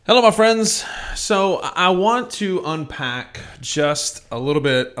Hello, my friends. So I want to unpack just a little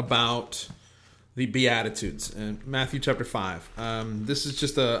bit about the Beatitudes in Matthew chapter 5. This is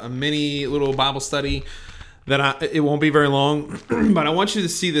just a mini little Bible study that it won't be very long, but I want you to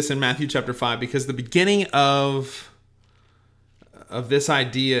see this in Matthew chapter 5 because the beginning of this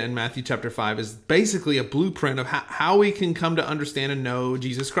idea in Matthew chapter 5 is basically a blueprint of how we can come to understand and know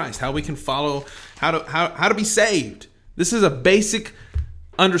Jesus Christ, how we can follow, how to be saved. This is a basic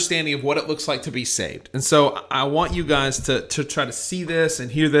understanding of what it looks like to be saved. And so I want you guys to try to see this and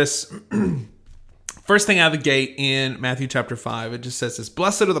hear this. First thing out of the gate in Matthew chapter 5, it just says this: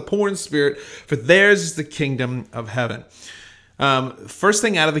 blessed are the poor in spirit, for theirs is the kingdom of heaven. First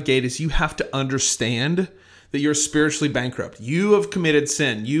thing out of the gate is you have to understand that you're spiritually bankrupt. You have committed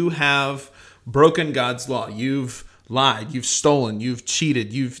sin. You have broken God's law. You've lied. You've stolen. You've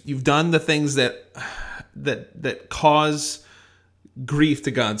cheated. You've done the things that cause grief to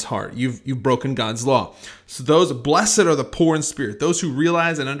God's heart. You've broken God's law. So those blessed are the poor in spirit, those who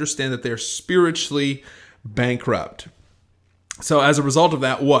realize and understand that they're spiritually bankrupt. So as a result of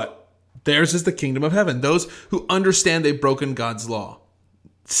that, what? Theirs is the kingdom of heaven. Those who understand they've broken God's law.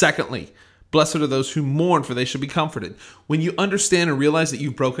 Secondly, blessed are those who mourn, for they shall be comforted. When you understand and realize that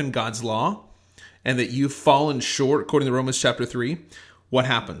you've broken God's law and that you've fallen short, according to Romans chapter 3, what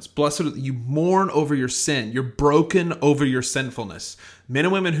happens? Blessed are you mourn over your sin. You're broken over your sinfulness. Men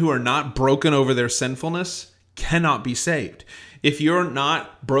and women who are not broken over their sinfulness cannot be saved. If you're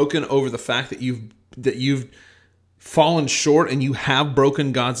not broken over the fact that you've fallen short and you have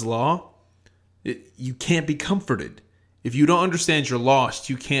broken God's law, you can't be comforted. If you don't understand you're lost,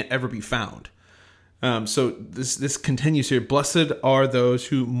 you can't ever be found. So this continues here. Blessed are those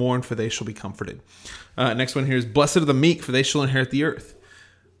who mourn, for they shall be comforted. Next one here is blessed are the meek, for they shall inherit the earth.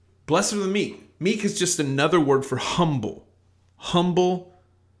 Blessed are the meek. Meek is just another word for humble. Humble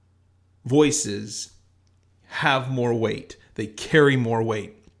voices have more weight. They carry more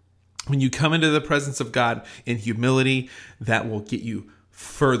weight. When you come into the presence of God in humility, that will get you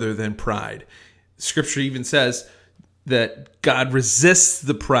further than pride. Scripture even says that God resists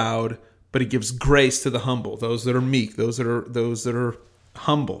the proud, but he gives grace to the humble, those that are meek, those that are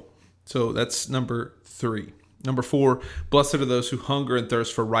humble. So that's number 3. Number 4, blessed are those who hunger and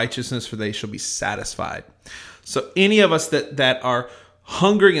thirst for righteousness, for they shall be satisfied. So any of us that are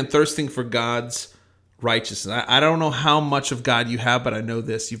hungering and thirsting for God's righteousness, I don't know how much of God you have, but I know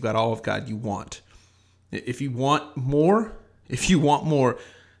this: you've got all of God you want. If you want more,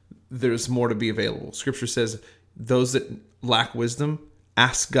 there's more to be available. Scripture says those that lack wisdom,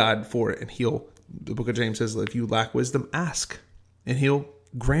 ask God for it, and the book of James says, if you lack wisdom, ask, and he'll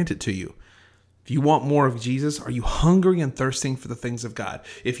grant it to you. If you want more of Jesus, are you hungry and thirsting for the things of God?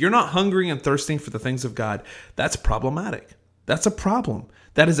 If you're not hungry and thirsting for the things of God, that's problematic. That's a problem.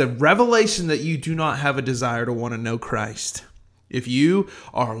 That is a revelation that you do not have a desire to want to know Christ. If you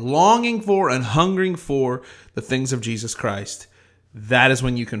are longing for and hungering for the things of Jesus Christ, that is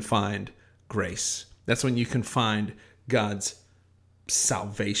when you can find grace. That's when you can find God's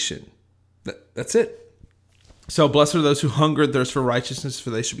salvation. That's it. So blessed are those who hunger and thirst for righteousness,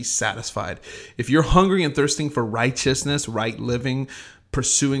 for they shall be satisfied. If you're hungry and thirsting for righteousness, right living,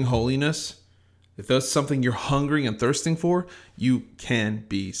 pursuing holiness, if that's something you're hungering and thirsting for, you can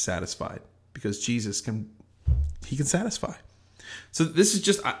be satisfied because Jesus can satisfy. So this is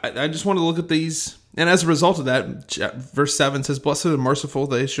just, I just want to look at these. And as a result of that, verse 7 says, blessed are the merciful,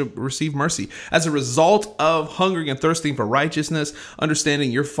 they shall receive mercy. As a result of hungering and thirsting for righteousness,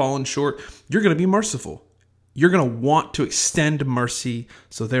 understanding you're fallen short, you're going to be merciful. You're going to want to extend mercy,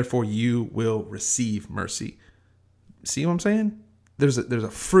 so therefore you will receive mercy. See what I'm saying? There's a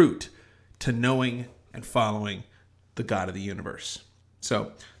fruit to knowing and following the God of the universe.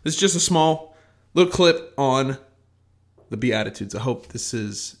 So this is just a small little clip on the Beatitudes. I hope this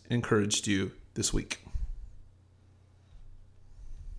has encouraged you this week.